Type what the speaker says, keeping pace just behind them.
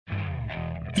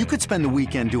You could spend the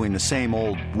weekend doing the same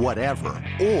old whatever,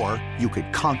 or you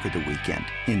could conquer the weekend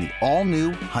in the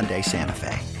all-new Hyundai Santa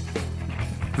Fe.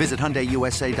 Visit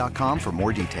HyundaiUSA.com for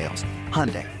more details.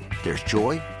 Hyundai, there's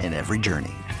joy in every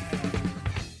journey.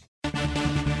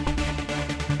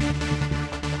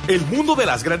 El mundo de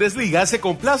las grandes ligas se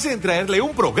complace en traerle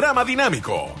un programa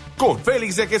dinámico con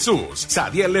Félix de Jesús,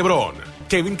 Sadiel Lebrón,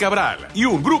 Kevin Cabral y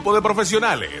un grupo de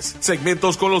profesionales.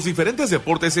 Segmentos con los diferentes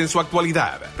deportes en su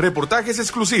actualidad. Reportajes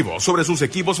exclusivos sobre sus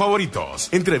equipos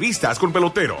favoritos. Entrevistas con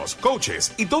peloteros,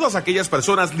 coaches y todas aquellas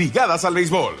personas ligadas al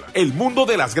béisbol. El mundo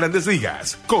de las grandes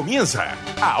ligas comienza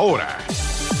ahora.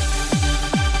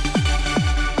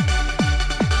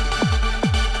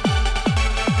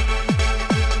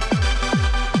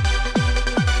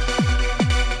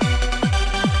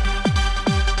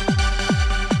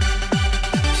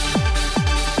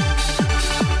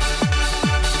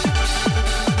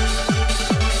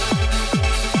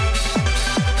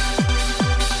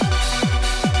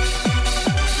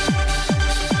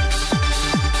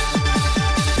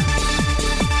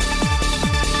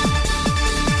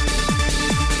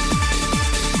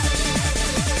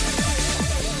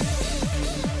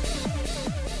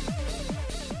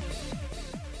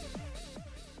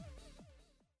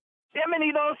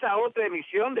 Bienvenidos a otra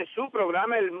emisión de su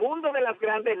programa El Mundo de las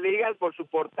Grandes Ligas por sus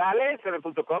portales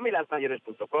cb.com y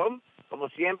lasmayores.com. Como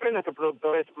siempre, nuestro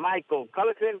productor es Michael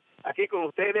Collison. Aquí con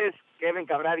ustedes, Kevin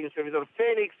Cabral y un servidor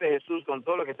Félix de Jesús con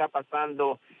todo lo que está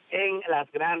pasando en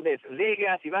las Grandes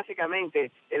Ligas. Y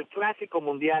básicamente, el Clásico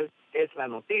Mundial es la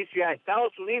noticia.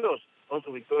 Estados Unidos, con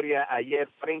su victoria ayer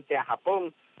frente a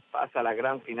Japón, pasa a la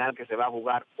gran final que se va a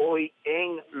jugar hoy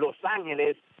en Los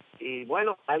Ángeles. Y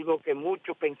bueno, algo que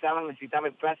muchos pensaban necesitaba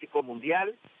el Clásico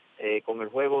Mundial con el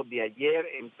juego de ayer.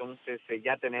 Entonces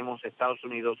ya tenemos Estados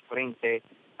Unidos frente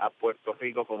a Puerto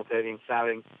Rico. Como ustedes bien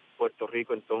saben, Puerto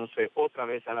Rico entonces otra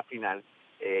vez a la final.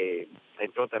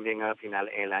 Entró también a la final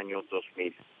en el año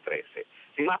 2013.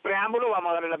 Sin más preámbulo, vamos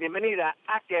a darle la bienvenida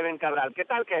a Kevin Cabral. ¿Qué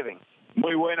tal, Kevin?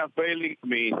 Muy buenas, Félix.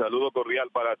 Mi saludo cordial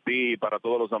para ti y para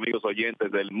todos los amigos oyentes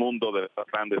del mundo de las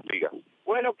grandes ligas.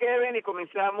 Bueno, Kevin, y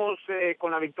comenzamos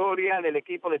con la victoria del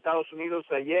equipo de Estados Unidos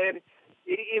ayer.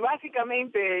 Y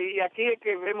básicamente, y aquí es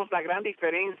que vemos la gran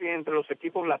diferencia entre los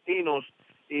equipos latinos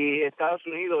y Estados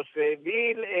Unidos.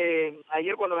 Vi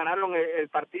ayer cuando ganaron el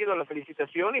partido, la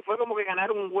felicitación, y fue como que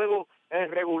ganaron un juego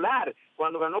regular.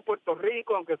 Cuando ganó Puerto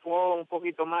Rico, aunque fue un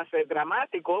poquito más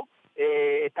dramático,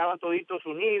 estaban toditos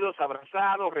unidos,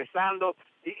 abrazados, rezando,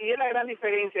 y es la gran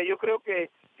diferencia. Yo creo que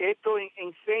esto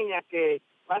enseña que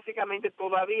básicamente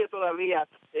todavía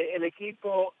el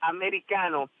equipo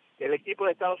americano, el equipo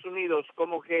de Estados Unidos,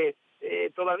 como que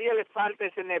todavía le falta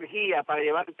esa energía para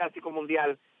llevar el Clásico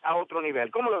Mundial a otro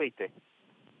nivel. ¿Cómo lo viste?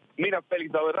 Mira,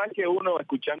 Félix, la verdad es que uno,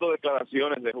 escuchando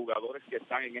declaraciones de jugadores que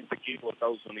están en este equipo de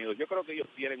Estados Unidos, yo creo que ellos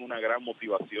tienen una gran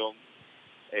motivación,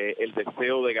 el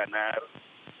deseo de ganar.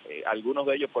 Algunos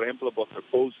de ellos, por ejemplo, Buster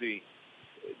Posey,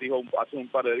 dijo hace un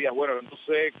par de días, bueno, no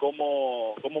sé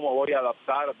cómo me voy a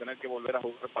adaptar a tener que volver a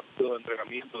jugar partidos de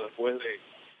entrenamiento después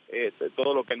de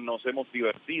todo lo que nos hemos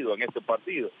divertido en este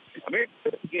partido. A mí me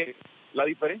parece que la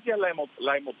diferencia es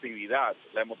la emotividad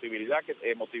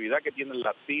que tiene el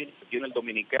latino, que tiene el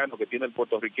dominicano, que tiene el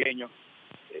puertorriqueño.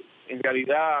 En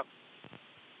realidad,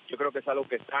 yo creo que es algo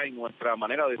que está en nuestra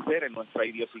manera de ser, en nuestra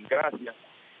idiosincrasia,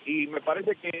 y me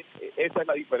parece que esa es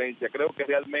la diferencia. Creo que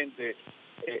realmente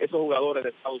esos jugadores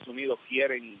de Estados Unidos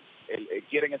quieren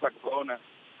esa corona,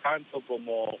 tanto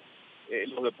como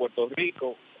los de Puerto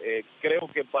Rico. Creo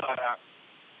que para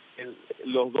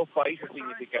los dos países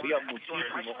significaría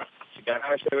muchísimo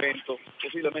ganar este evento,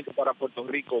 posiblemente para Puerto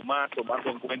Rico más, tomando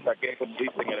en cuenta que, como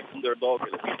dicen, el underdog,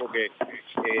 el equipo que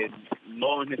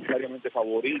no es necesariamente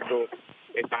favorito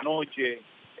esta noche,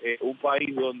 un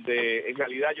país donde en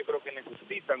realidad yo creo que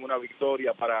necesitan una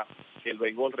victoria para que el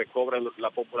béisbol recobre la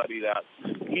popularidad.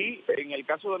 Y en el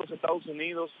caso de los Estados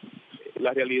Unidos,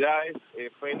 la realidad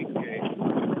es, Félix, que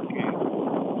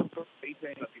otros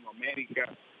países en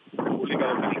Latinoamérica, República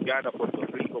Dominicana, Puerto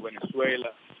Rico,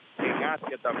 Venezuela, en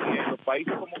Asia también, los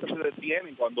países como que se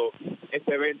detienen cuando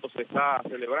este evento se está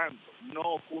celebrando. No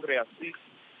ocurre así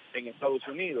en Estados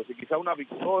Unidos, y quizá una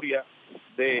victoria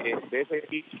de ese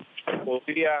equipo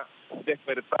podría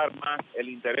despertar más el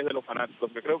interés de los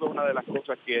fanáticos, que creo que es una de las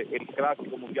cosas que el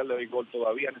Clásico Mundial de Béisbol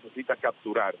todavía necesita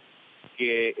capturar,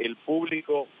 que el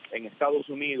público en Estados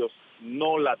Unidos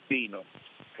no latino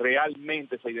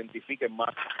realmente se identifiquen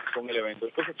más con el evento.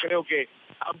 Entonces creo que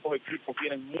ambos equipos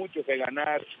tienen mucho que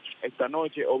ganar esta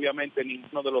noche. Obviamente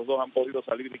ninguno de los dos han podido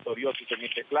salir victoriosos en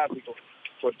este clásico.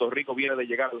 Puerto Rico viene de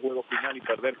llegar al juego final y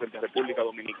perder frente a República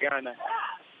Dominicana.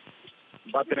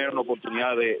 va a tener una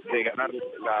oportunidad de ganar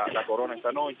la corona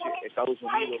esta noche. Estados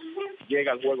Unidos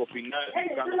llega al juego final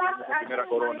buscando esa primera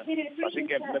corona. Así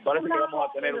que me parece que vamos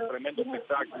a tener un tremendo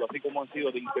espectáculo, así como han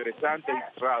sido de interesantes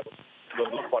y cerrados los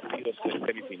dos partidos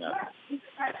semifinales.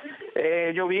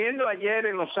 Lloviendo ayer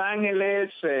en Los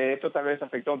Ángeles, esto tal vez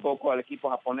afectó un poco al equipo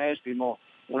japonés. Vimos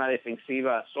una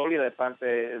defensiva sólida de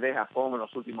parte de Japón en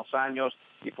los últimos años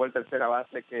y fue el tercera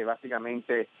base que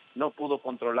básicamente no pudo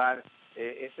controlar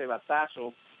ese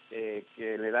batazo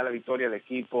que le da la victoria al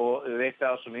equipo de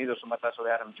Estados Unidos, un batazo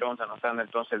de Adam Jones, anotando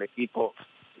entonces el equipo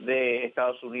de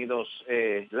Estados Unidos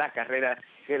la carrera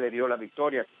que le dio la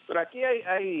victoria. Pero aquí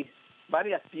hay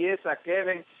varias piezas,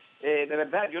 Kevin. De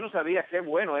verdad, yo no sabía qué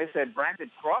bueno es el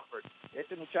Brandon Crawford.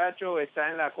 Este muchacho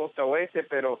está en la costa oeste,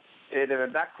 pero de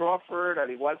verdad Crawford,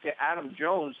 al igual que Adam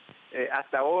Jones,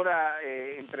 hasta ahora,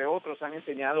 entre otros, han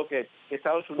enseñado que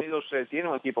Estados Unidos tiene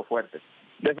un equipo fuerte.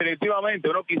 Definitivamente,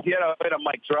 uno quisiera ver a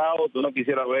Mike Trout, uno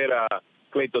quisiera ver a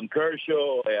Clayton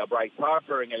Kershaw, a Bryce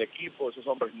Harper en el equipo. Esos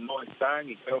hombres no están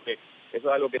y creo que eso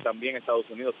es algo que también Estados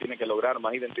Unidos tiene que lograr,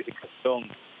 más identificación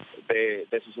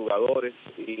de sus jugadores.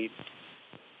 Y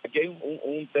aquí hay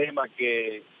un tema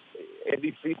que es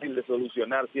difícil de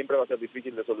solucionar, siempre va a ser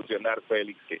difícil de solucionar,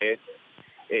 Félix, que es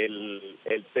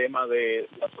el tema de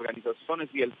las organizaciones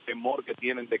y el temor que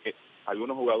tienen de que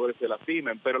algunos jugadores se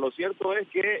lastimen. Pero lo cierto es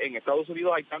que en Estados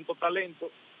Unidos hay tanto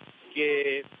talento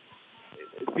que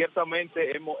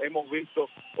ciertamente hemos visto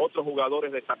otros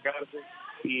jugadores destacarse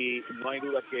y no hay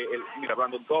duda que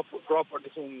Brandon Crawford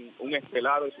es un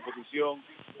estelar de su posición,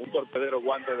 un torpedero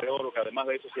guante de oro, que además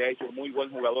de eso se ha hecho un muy buen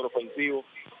jugador ofensivo.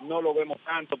 No lo vemos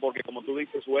tanto porque, como tú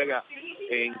dices, juega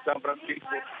en San Francisco,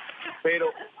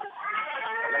 pero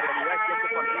la realidad es que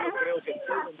estos partidos creo que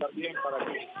sirven también para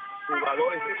que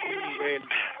jugadores de su nivel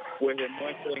pues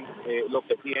demuestren lo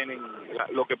que tienen,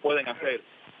 lo que pueden hacer.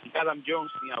 Y Adam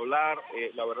Jones, ni hablar,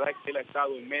 la verdad es que él ha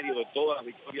estado en medio de todas las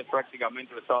victorias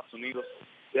prácticamente de Estados Unidos,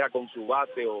 sea con su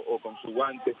bate o con su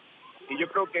guante. Y yo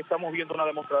creo que estamos viendo una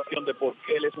demostración de por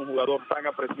qué él es un jugador tan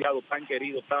apreciado, tan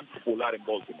querido, tan popular en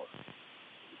Baltimore.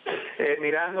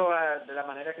 Mirando de la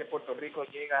manera que Puerto Rico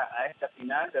llega a esta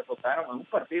final, derrotaron en un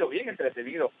partido bien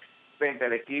entretenido frente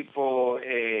al equipo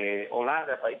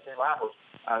Holanda, Países Bajos,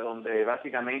 a donde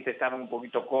básicamente estaban un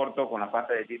poquito cortos con la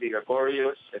parte de Didi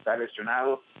Gregorius, está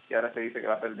lesionado y ahora se dice que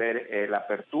va a perder la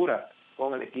apertura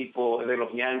con el equipo de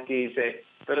los Yankees,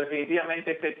 pero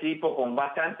definitivamente este equipo con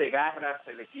bastante garras,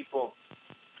 el equipo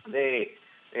de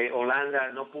Holanda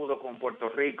no pudo con Puerto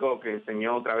Rico, que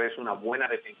enseñó otra vez una buena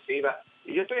defensiva.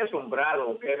 Y yo estoy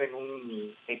asombrado que ven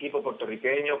un equipo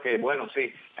puertorriqueño que, bueno,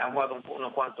 sí, han jugado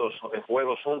unos cuantos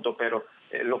juegos juntos, pero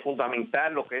lo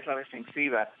fundamental, lo que es la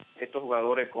defensiva, estos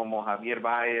jugadores como Javier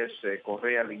Báez,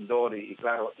 Correa, Lindor y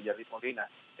claro, Yadier Molina,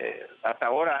 hasta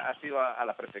ahora ha sido a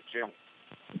la perfección.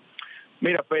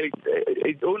 Mira, Félix,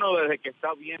 uno desde que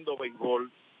está viendo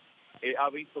béisbol ha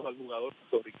visto al jugador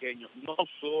puertorriqueño no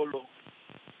solo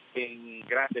en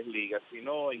grandes ligas,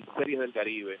 sino en series del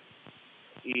Caribe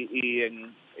y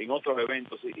en otros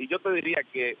eventos. Y yo te diría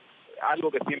que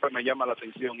algo que siempre me llama la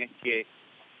atención es que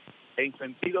en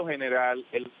sentido general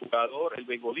el jugador, el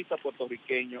beisbolista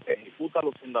puertorriqueño ejecuta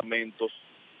los fundamentos,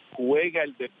 juega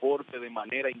el deporte de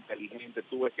manera inteligente.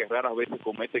 Tú ves que raras veces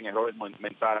cometen errores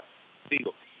mentales.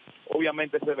 Digo,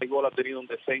 obviamente ese béisbol ha tenido un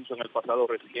descenso en el pasado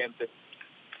reciente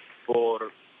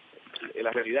por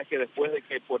la realidad es que después de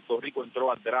que Puerto Rico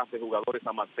entró al draft de jugadores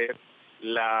amateur,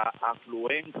 la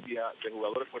afluencia de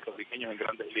jugadores puertorriqueños en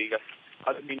grandes ligas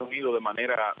ha disminuido de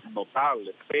manera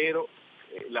notable, pero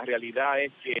la realidad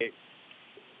es que,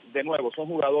 de nuevo, son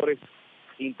jugadores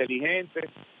inteligentes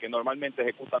que normalmente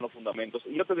ejecutan los fundamentos.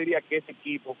 Y yo te diría que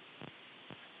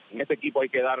en este equipo hay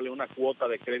que darle una cuota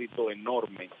de crédito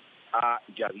enorme a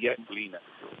Yadier Molina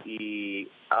y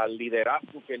al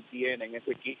liderazgo que él tiene en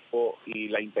ese equipo y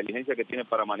la inteligencia que tiene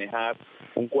para manejar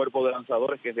un cuerpo de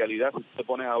lanzadores que en realidad, si te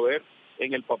pones a ver,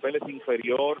 en el papel es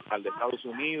inferior al de Estados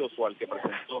Unidos o al que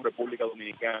presentó República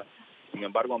Dominicana. Sin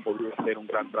embargo, han podido hacer un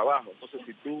gran trabajo. Entonces,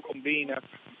 si tú combinas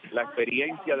la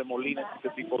experiencia de Molina en este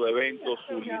tipo de eventos,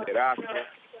 su liderazgo,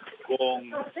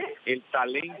 con el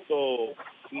talento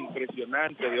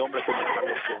impresionante de hombres como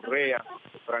Carlos Correa,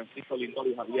 Francisco Lindor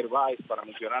y Javier Báez, para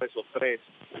mencionar esos tres.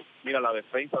 Mira, la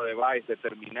defensa de Báez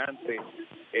determinante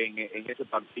en ese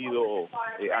partido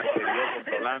anterior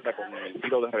contra Holanda, con el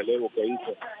tiro de relevo que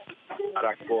hizo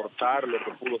para cortar lo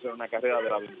que pudo ser una carrera de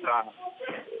la ventaja.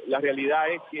 La realidad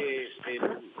es que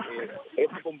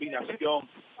esa combinación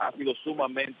ha sido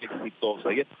sumamente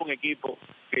exitosa y es un equipo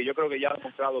que yo creo que ya ha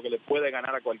demostrado que le puede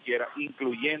ganar a cualquiera,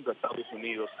 incluyendo a Estados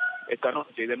Unidos esta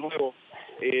noche. Y de nuevo,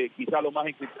 quizá lo más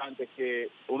importante es que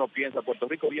uno piensa, Puerto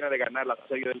Rico viene de ganar la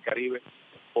Serie del Caribe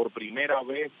por primera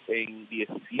vez en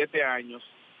 17 años,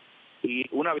 y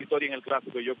una victoria en el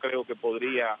Clásico yo creo que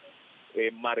podría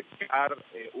marcar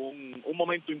un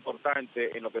momento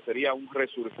importante en lo que sería un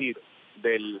resurgir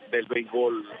del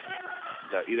béisbol.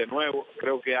 Y de nuevo,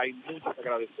 creo que hay mucho que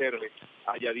agradecerle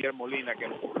a Yadier Molina, que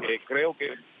creo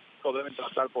que deben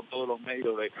tratar por todos los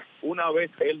medios de, una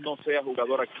vez él no sea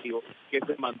jugador activo, que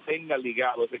se mantenga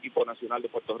ligado a ese equipo nacional de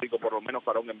Puerto Rico, por lo menos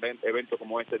para un evento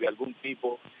como este, de algún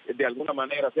tipo, de alguna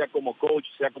manera, sea como coach,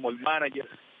 sea como el manager,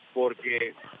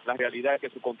 porque la realidad es que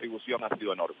su contribución ha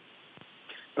sido enorme.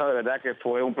 No, de verdad que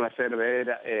fue un placer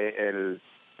ver el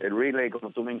relay, como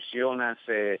tú mencionas,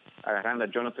 agarrando a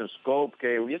Jonathan Scope,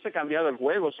 que hubiese cambiado el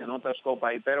juego si anota Scope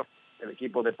ahí, pero el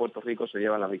equipo de Puerto Rico se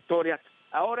lleva la victoria.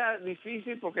 Ahora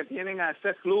difícil porque tienen a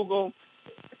Seth Lugo,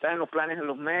 está en los planes de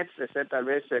los Mets de ser tal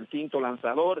vez el quinto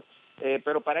lanzador,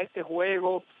 pero para este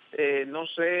juego, no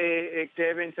sé,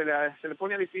 Kevin, se le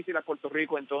pone difícil a Puerto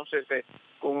Rico, entonces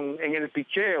en el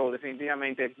picheo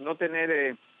definitivamente, no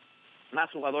tener más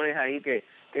jugadores ahí que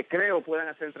creo puedan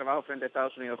hacer el trabajo frente a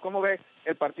Estados Unidos. ¿Cómo ves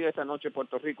el partido de esta noche,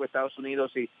 Puerto Rico, Estados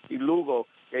Unidos y Lugo,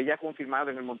 que ya confirmado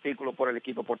en el montículo por el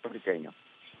equipo puertorriqueño?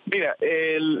 Mira,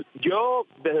 yo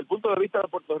desde el punto de vista de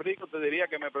Puerto Rico te diría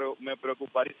que me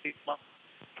preocuparía más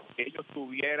que ellos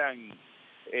tuvieran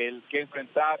el que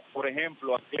enfrentar, por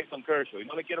ejemplo, a Clayton Kershaw. Y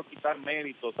no le quiero quitar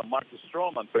méritos a Marcus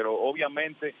Stroman, pero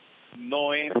obviamente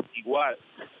no es igual.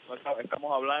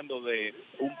 Estamos hablando de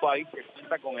un país que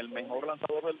cuenta con el mejor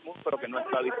lanzador del mundo, pero que no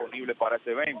está disponible para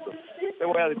este evento. Te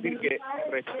voy a decir que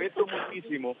respeto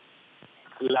muchísimo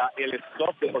el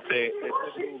stop de este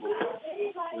grupo,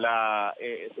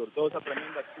 sobre todo esa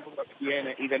tremenda curva que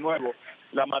tiene, y de nuevo,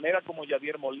 la manera como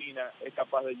Yadier Molina es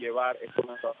capaz de llevar estos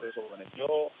lanzadores jóvenes.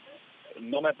 Yo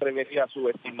no me atrevería a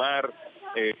subestimar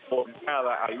por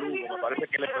nada a Lugo. Me parece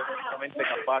que él es perfectamente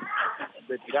capaz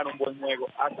de tirar un buen juego.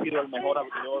 Ha sido el mejor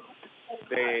abridor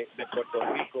de Puerto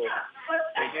Rico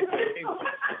en este evento.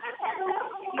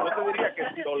 Y yo te diría que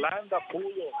si Holanda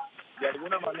pudo de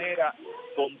alguna manera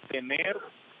contener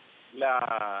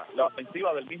la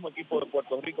ofensiva del mismo equipo de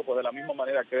Puerto Rico, pues de la misma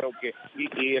manera creo que,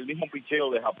 y el mismo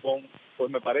picheo de Japón, pues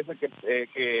me parece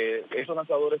que esos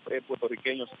lanzadores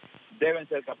puertorriqueños deben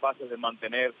ser capaces de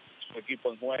mantener su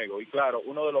equipo en juego. Y claro,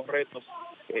 uno de los retos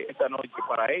esta noche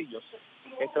para ellos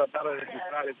es tratar de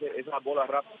descifrar esa bola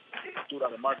rápida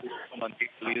de Marcus Stroman, que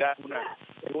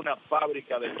es una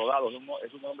fábrica de rodados,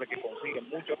 es un hombre que consigue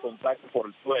mucho contacto por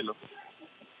el suelo.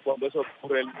 Cuando eso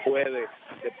ocurre, él puede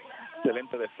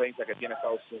excelente defensa que tiene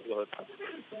Estados Unidos detrás.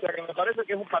 O sea que me parece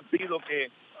que es un partido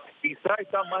que quizá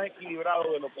está más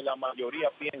equilibrado de lo que la mayoría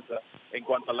piensa en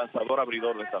cuanto al lanzador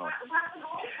abridor de esta noche.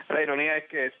 La ironía es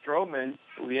que Stroman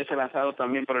hubiese lanzado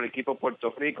también por el equipo de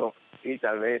Puerto Rico y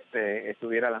tal vez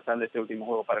estuviera lanzando este último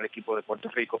juego para el equipo de Puerto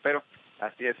Rico, pero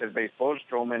así es el béisbol.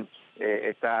 Stroman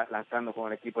está lanzando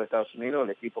con el equipo de Estados Unidos,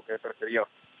 el equipo que prefirió,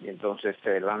 y entonces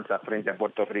lanza frente a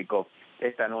Puerto Rico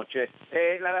esta noche.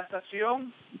 La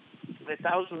adaptación de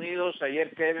Estados Unidos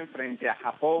ayer, Kevin, frente a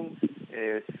Japón,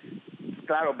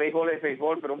 claro, béisbol es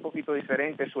béisbol, pero un poquito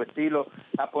diferente su estilo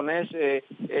japonés.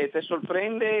 ¿Te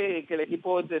sorprende que el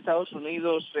equipo de Estados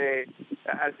Unidos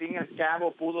al fin y al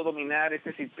cabo pudo dominar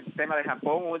este sistema de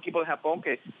Japón, un equipo de Japón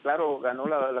que, claro, ganó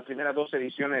las primeras 2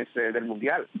 ediciones del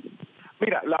Mundial?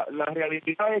 Mira, la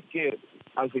realidad es que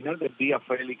al final del día,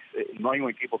 Félix, no hay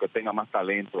un equipo que tenga más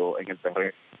talento en el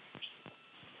terreno.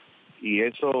 Y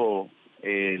eso,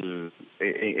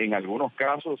 en algunos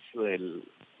casos,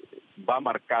 va a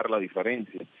marcar la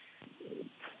diferencia.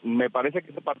 Me parece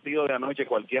que ese partido de anoche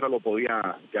cualquiera lo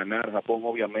podía ganar. Japón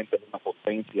obviamente es una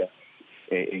potencia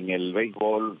en el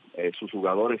béisbol. Sus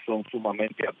jugadores son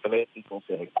sumamente atléticos,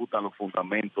 se ejecutan los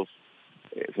fundamentos.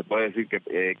 Se puede decir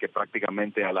que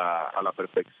prácticamente a la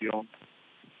perfección.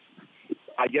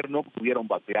 Ayer no pudieron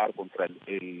batear contra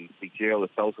el picheo de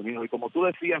Estados Unidos. Y como tú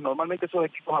decías, normalmente esos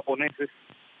equipos japoneses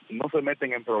no se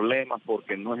meten en problemas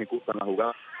porque no ejecutan la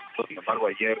jugada. Sin embargo,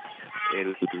 ayer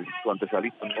su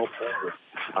antesalista no pudo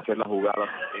hacer las jugadas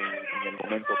en el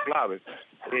momento clave.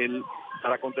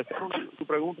 Para contestar tu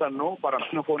pregunta, no, para mí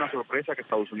no fue una sorpresa que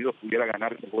Estados Unidos pudiera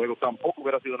ganar este juego. Tampoco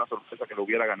hubiera sido una sorpresa que lo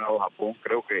hubiera ganado Japón.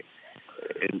 Creo que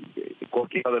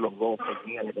cualquiera de los dos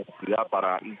tenía la capacidad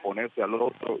para imponerse al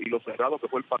otro, y lo cerrado que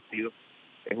fue el partido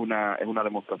es una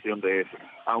demostración de eso.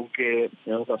 Aunque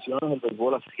en ocasiones el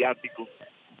béisbol asiático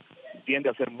tiende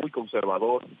a ser muy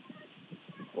conservador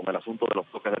con el asunto de los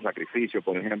toques de sacrificio,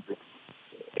 por ejemplo.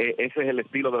 Ese es el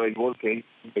estilo de béisbol que ellos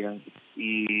tengan,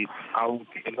 y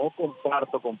aunque no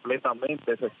comparto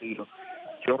completamente ese estilo,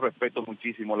 yo respeto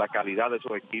muchísimo la calidad de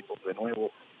esos equipos, de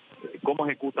nuevo, cómo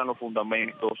ejecutan los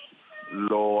fundamentos,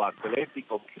 lo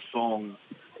atléticos que son,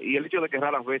 y el hecho de que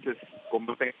raras veces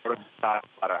cometen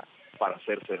para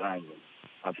hacerse daño.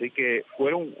 Así que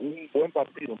fue un buen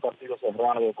partido, un partido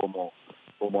cerrado como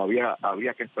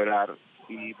había que esperar.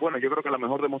 Y bueno, yo creo que la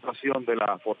mejor demostración de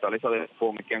la fortaleza de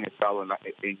Japón es que han estado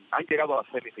han llegado a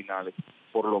las semifinales,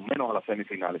 por lo menos a las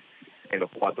semifinales, en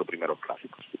los 4 primeros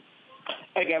clásicos.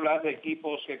 Hay que hablar de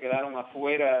equipos que quedaron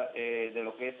afuera de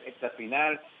lo que es esta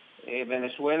final.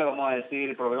 Venezuela, vamos a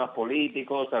decir, problemas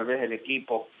políticos, tal vez el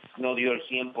equipo no dio el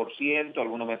 100%,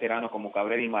 algunos veteranos como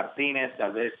Cabrera y Martínez,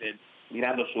 tal vez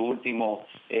mirando su último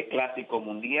clásico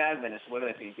mundial. Venezuela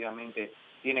definitivamente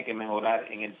tiene que mejorar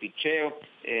en el picheo.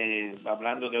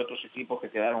 Hablando de otros equipos que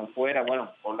quedaron fuera,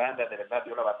 bueno, Holanda de verdad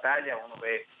dio la batalla, uno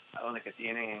ve a donde que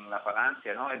tienen la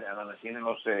Francia, ¿no? A donde tienen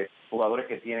los jugadores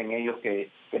que tienen ellos que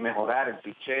mejorar el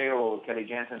picheo. Kelly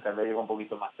Jensen tal vez llegó un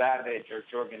poquito más tarde, George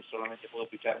Jorgen solamente pudo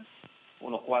pichar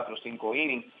unos 4 o 5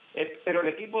 innings. Pero el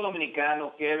equipo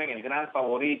dominicano, Kevin, el gran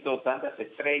favorito, tantas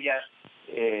estrellas,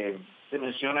 se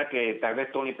menciona que tal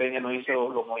vez Tony Peña no hizo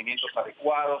los movimientos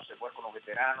adecuados, se fue con los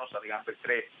veteranos, Adrián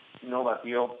Beltré no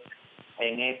batió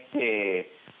en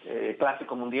este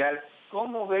clásico mundial.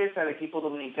 ¿Cómo ves al equipo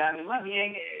dominicano y más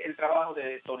bien el trabajo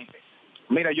de Tony Peña?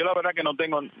 Mira, yo la verdad que no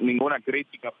tengo ninguna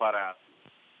crítica para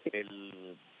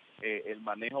el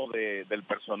manejo del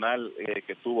personal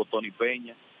que tuvo Tony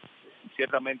Peña.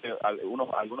 Ciertamente algunos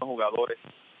jugadores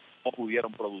no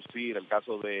pudieron producir, el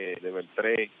caso de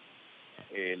Beltré,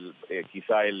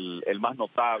 quizá el más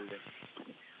notable.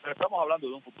 Pero estamos hablando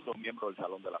de un futuro miembro del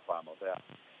Salón de la Fama, o sea,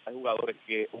 hay jugadores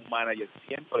que un manager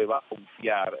siempre va a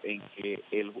confiar en que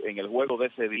en el juego de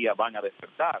ese día van a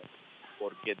despertar,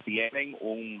 porque tienen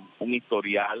un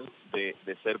historial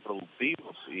de ser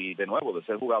productivos y de nuevo de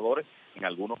ser jugadores en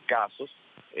algunos casos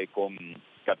con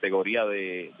categoría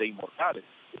de inmortales.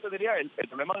 Yo te diría, el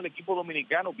problema del equipo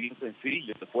dominicano bien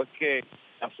sencillo. Después que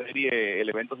el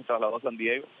evento se trasladó a San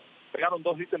Diego, pegaron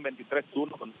 2 hits en 23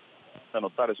 turnos con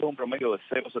anotar, eso es un promedio de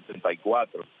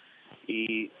 0.74.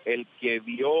 Y el que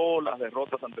vio las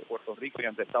derrotas ante Puerto Rico y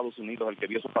ante Estados Unidos, el que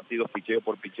vio esos partidos picheo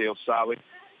por picheo, sabe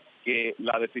que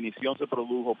la definición se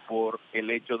produjo por el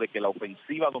hecho de que la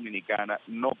ofensiva dominicana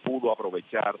no pudo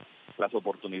aprovechar las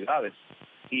oportunidades.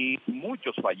 Y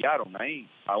muchos fallaron ahí.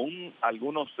 Aún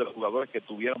algunos de los jugadores que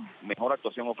tuvieron mejor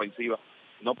actuación ofensiva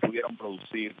no pudieron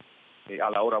producir a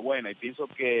la hora buena. Y pienso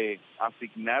que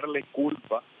asignarle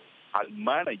culpa al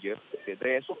manager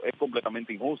de eso es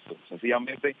completamente injusto.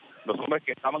 Sencillamente, los hombres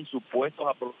que estaban supuestos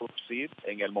a producir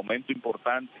en el momento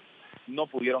importante no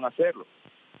pudieron hacerlo.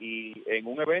 Y en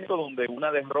un evento donde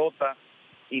una derrota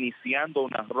iniciando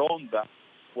una ronda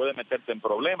puede meterte en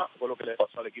problemas, fue lo que le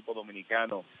pasó al equipo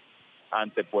dominicano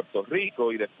ante Puerto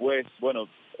Rico, y después, bueno,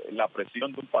 la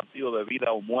presión de un partido de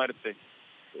vida o muerte,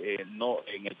 no,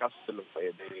 en el caso del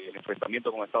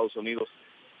enfrentamiento con Estados Unidos,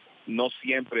 no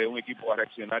siempre un equipo va a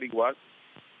reaccionar igual.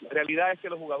 La realidad es que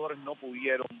los jugadores no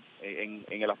pudieron, en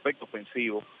el aspecto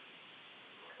ofensivo,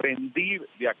 rendir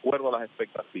de acuerdo a las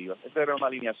expectativas. Esta era una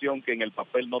alineación que en el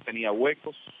papel no tenía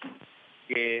huecos,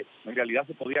 que en realidad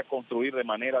se podía construir de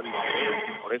manera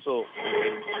diferente. Por eso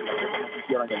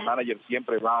el manager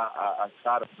siempre va a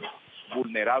estar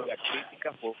vulnerable a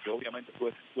críticas, porque obviamente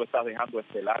tú estás dejando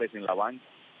estelares en la banca.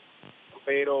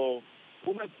 Pero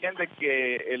uno entiende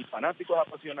que el fanático es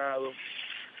apasionado,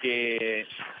 que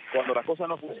cuando las cosas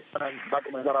no funcionan va a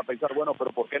comenzar a pensar, bueno,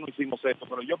 pero ¿por qué no hicimos esto?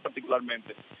 Pero yo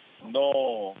particularmente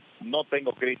no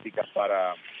tengo críticas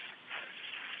para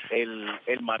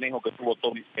el manejo que tuvo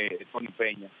Tony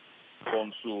Peña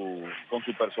con su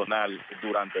personal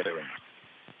durante el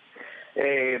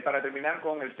evento. Para terminar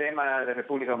con el tema de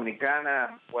República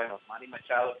Dominicana, bueno, Manny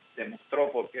Machado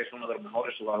demostró porque es uno de los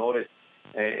mejores jugadores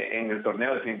en el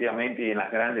torneo definitivamente y en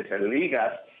las grandes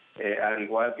ligas, al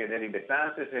igual que Derek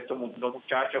Betances. Estos dos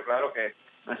muchachos, claro, que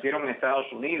nacieron en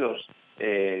Estados Unidos,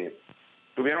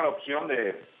 tuvieron la opción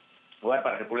de jugar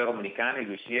para República Dominicana y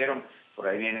lo hicieron. Por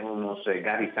ahí vienen unos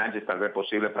Gary Sánchez tal vez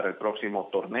posible para el próximo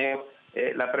torneo.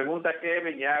 La pregunta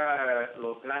que ya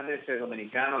los grandes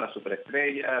dominicanos, las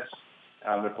superestrellas,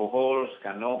 Albert Pujols,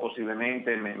 Cano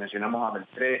posiblemente, mencionamos a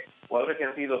Beltré, jugadores que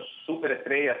han sido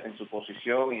superestrellas en su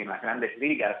posición y en las grandes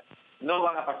ligas, no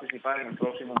van a participar en el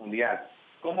próximo mundial.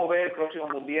 ¿Cómo ve el próximo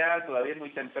mundial? Todavía es muy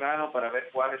temprano para ver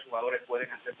cuáles jugadores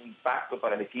pueden hacer un impacto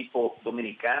para el equipo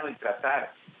dominicano y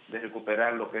tratar de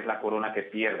recuperar lo que es la corona que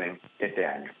pierden este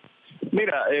año.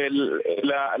 Mira,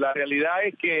 la realidad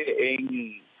es que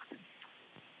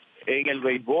en el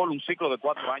béisbol un ciclo de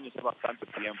 4 años es bastante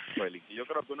tiempo, Félix. Y yo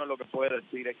creo que uno lo que puede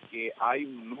decir es que hay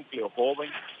un núcleo joven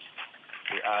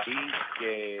ahí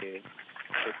que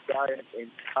está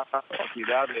en la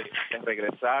capacidad de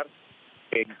regresar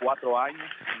en 4 años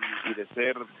y de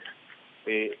ser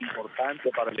importante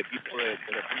para el equipo de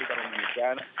República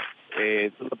Dominicana.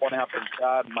 Tú te pones a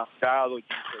pensar, Mascado y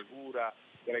Segura,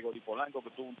 Gregory Polanco, que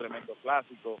tuvo un tremendo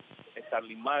clásico,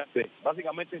 Starling Marte.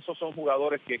 Básicamente esos son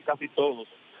jugadores que casi todos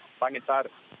van a estar,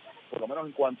 por lo menos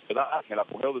en cuanto a edad, en el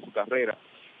apogeo de su carrera,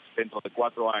 dentro de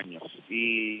 4 años.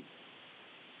 Y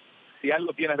si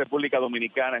algo tiene República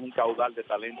Dominicana es un caudal de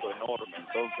talento enorme.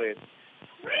 Entonces,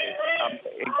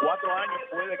 en 4 años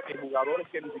puede que jugadores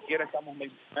que ni siquiera estamos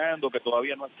mencionando, que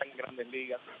todavía no están en grandes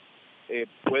ligas,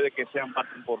 puede que sean más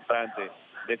importantes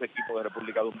de ese equipo de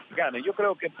República Dominicana. Y yo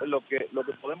creo que lo que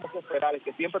podemos esperar es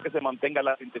que siempre que se mantenga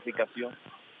la identificación,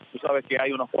 tú sabes que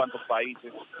hay unos cuantos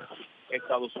países,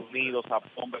 Estados Unidos,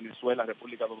 Japón, Venezuela,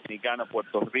 República Dominicana,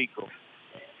 Puerto Rico,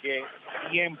 que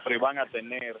siempre van a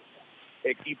tener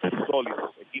equipos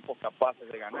sólidos, equipos capaces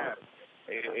de ganar.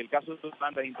 El caso de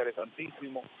Irlanda es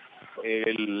interesantísimo.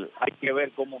 Hay que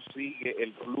ver cómo sigue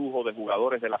el flujo de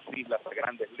jugadores de las islas a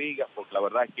grandes ligas, porque la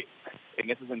verdad es que en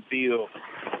ese sentido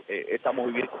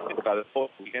estamos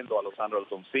viendo a los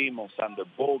Andrelton Simmons, Sander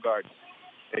Bogaerts,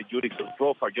 Jurickson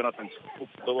Crawford, Jonathan Scoop,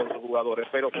 todos los jugadores,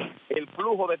 pero el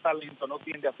flujo de talento no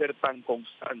tiende a ser tan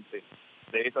constante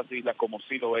de esas islas como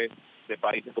sí lo es de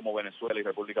países como Venezuela y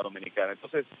República Dominicana.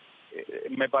 Entonces,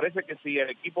 me parece que si el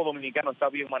equipo dominicano está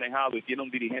bien manejado y tiene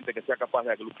un dirigente que sea capaz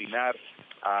de aglutinar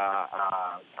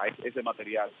a ese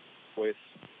material, pues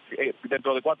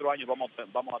dentro de 4 años vamos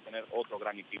a tener otro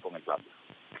gran equipo en el clásico.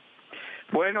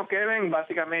 Bueno, Kevin,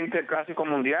 básicamente el Clásico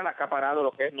Mundial ha acaparado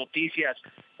lo que es noticias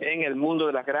en el mundo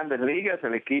de las grandes ligas.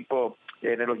 El equipo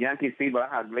de los Yankees sí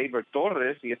baja a Gleyber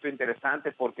Torres, y esto es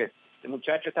interesante porque el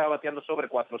muchacho estaba bateando sobre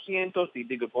 400 y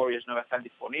Didi Gregorius no va a estar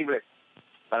disponible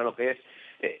para lo que es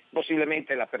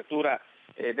posiblemente la apertura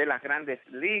de las grandes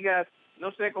ligas.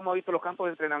 No sé cómo ha visto los campos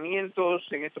de entrenamientos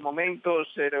en estos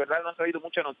momentos. De verdad no ha salido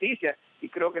mucha noticia y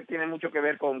creo que tiene mucho que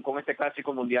ver con este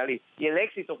Clásico Mundial y el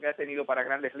éxito que ha tenido para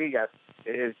grandes ligas.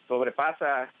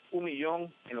 Sobrepasa 1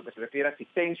 millón en lo que se refiere a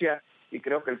asistencia, y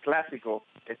creo que el Clásico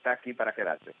está aquí para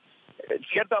quedarse.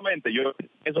 Ciertamente,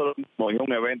 eso es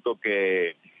un evento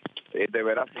que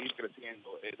deberá seguir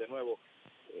creciendo. De nuevo,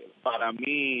 para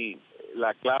mí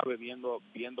la clave viendo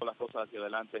las cosas hacia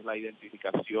adelante es la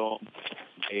identificación,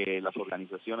 las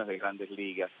organizaciones de grandes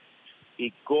ligas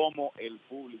y cómo el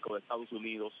público de Estados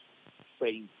Unidos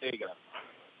se integra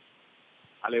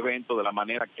al evento de la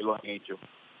manera que lo han hecho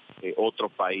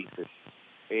otros países.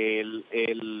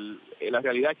 La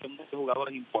realidad es que muchos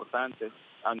jugadores importantes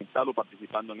han estado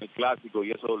participando en el Clásico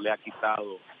y eso le ha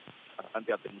quitado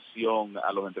bastante atención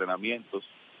a los entrenamientos.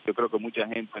 Yo creo que mucha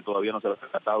gente todavía no se ha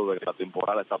percatado de que la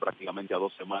temporada está prácticamente a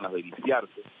 2 semanas de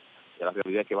iniciarse. La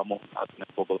realidad es que vamos a tener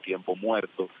poco tiempo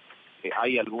muerto.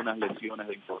 Hay algunas lesiones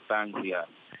de importancia,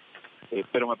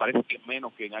 pero me parece que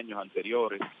menos que en años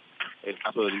anteriores. El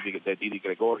caso de Didi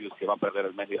Gregorius, que va a perder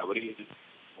el mes de abril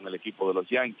con el equipo de los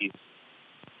Yankees.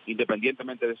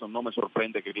 Independientemente de eso, no me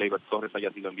sorprende que Gleyber Torres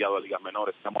haya sido enviado a ligas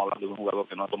menores. Estamos hablando de un jugador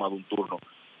que no ha tomado un turno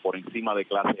por encima de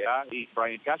clase A, y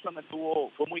Brian Cashman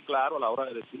fue muy claro a la hora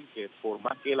de decir que por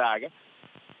más que él haga,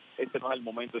 este no es el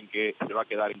momento en que se va a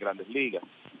quedar en grandes ligas.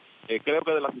 Creo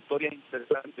que de las historias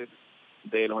interesantes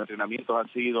de los entrenamientos ha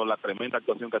sido la tremenda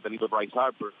actuación que ha tenido Bryce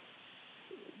Harper,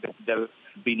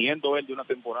 viniendo él de una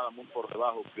temporada muy por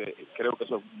debajo, que creo que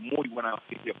eso es muy buena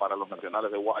noticia para los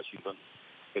Nacionales de Washington,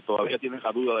 que todavía tienen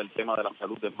la duda del tema de la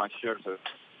salud de Max Scherzer,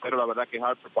 pero la verdad que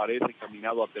Harper parece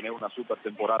encaminado a tener una super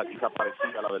temporada, quizás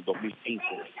parecida a la del 2015.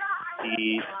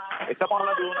 Y estamos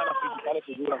hablando de una de las principales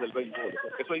figuras del béisbol,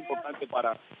 porque eso es importante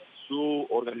para su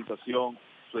organización,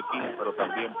 su equipo, pero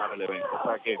también para el evento. O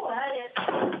sea que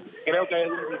creo que hay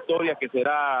una historia que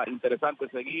será interesante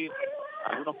seguir.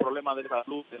 Algunos problemas de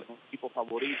salud de los equipos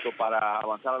favoritos para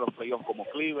avanzar a los playoffs como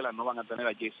Cleveland, no van a tener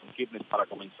a Jason Kipnis para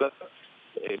comenzar.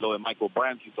 Lo de Michael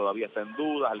Branch todavía está en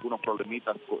duda, algunos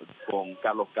problemitas con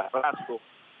Carlos Carrasco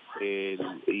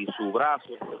y su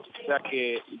brazo. O sea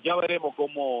que ya veremos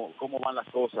cómo van las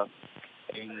cosas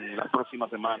en las próximas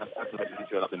semanas antes del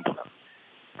inicio de la temporada.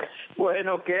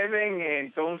 Bueno, Kevin,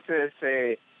 entonces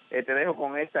te dejo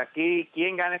con esta aquí.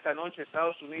 ¿Quién gana esta noche,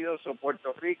 Estados Unidos o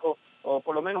Puerto Rico? O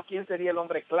por lo menos, ¿quién sería el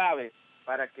hombre clave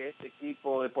para que este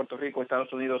equipo de Puerto Rico,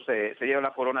 Estados Unidos, se lleve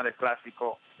la corona del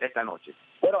Clásico esta noche?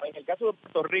 Bueno, en el caso de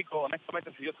Puerto Rico,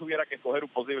 honestamente, si yo tuviera que escoger un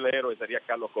posible héroe, sería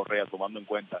Carlos Correa, tomando en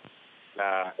cuenta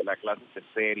la clase de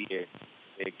serie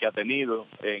que ha tenido.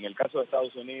 En el caso de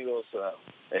Estados Unidos,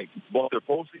 Buster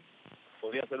Posey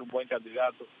podría ser un buen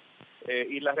candidato.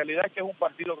 Y la realidad es que es un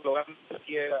partido que lo gana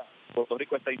cualquiera. Puerto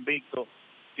Rico está invicto.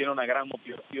 tiene una gran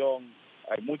motivación,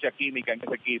 hay mucha química en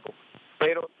ese equipo,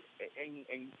 pero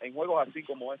en juegos así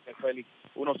como este, Félix,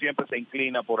 uno siempre se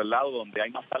inclina por el lado donde hay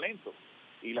más talento,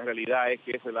 y la realidad es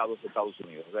que ese lado es Estados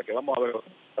Unidos. O sea que vamos a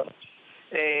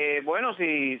ver. Bueno,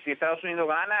 si Estados Unidos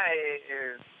gana,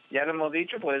 ya lo hemos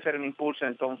dicho, puede ser un impulso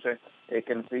entonces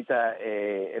que necesita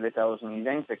el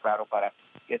estadounidense, claro, para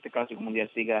que este Clásico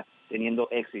Mundial siga teniendo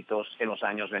éxitos en los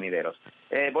años venideros.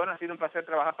 Bueno, ha sido un placer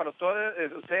trabajar para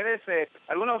ustedes.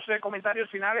 ¿Algunos comentarios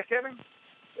finales, Kevin?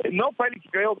 No, Félix,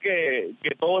 creo que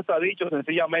todo está dicho,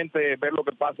 sencillamente ver lo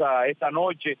que pasa esta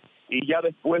noche y ya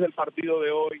después del partido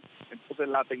de hoy, entonces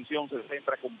la atención se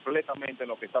centra completamente en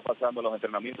lo que está pasando en los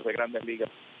entrenamientos de Grandes Ligas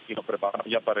y nos preparamos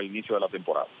ya para el inicio de la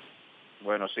temporada.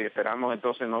 Bueno, sí, esperamos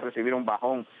entonces no recibir un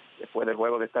bajón después del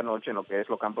juego de esta noche en lo que es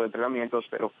los campos de entrenamientos,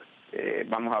 pero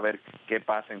vamos a ver qué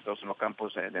pasa entonces en los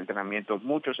campos de entrenamiento.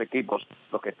 Muchos equipos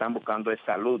lo que están buscando es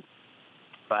salud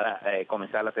para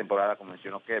comenzar la temporada, como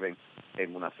mencionó Kevin,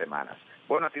 en unas semanas.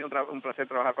 Bueno, ha sido un placer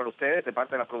trabajar para ustedes, de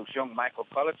parte de la producción Michael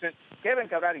Collison, Kevin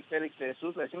Cabral y Félix de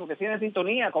Jesús. Le decimos que tienen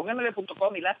sintonía con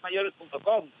ml.com y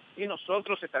lasmayores.com, y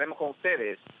nosotros estaremos con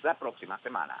ustedes la próxima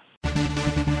semana.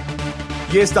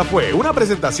 Y esta fue una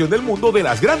presentación del mundo de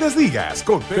las Grandes Ligas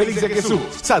con Félix de Jesús,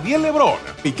 Sadiel Lebrón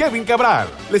y Kevin Cabral.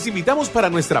 Les invitamos para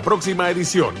nuestra próxima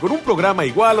edición con un programa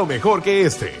igual o mejor que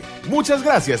este. Muchas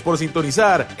gracias por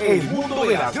sintonizar El Mundo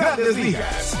de las Grandes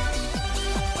Ligas.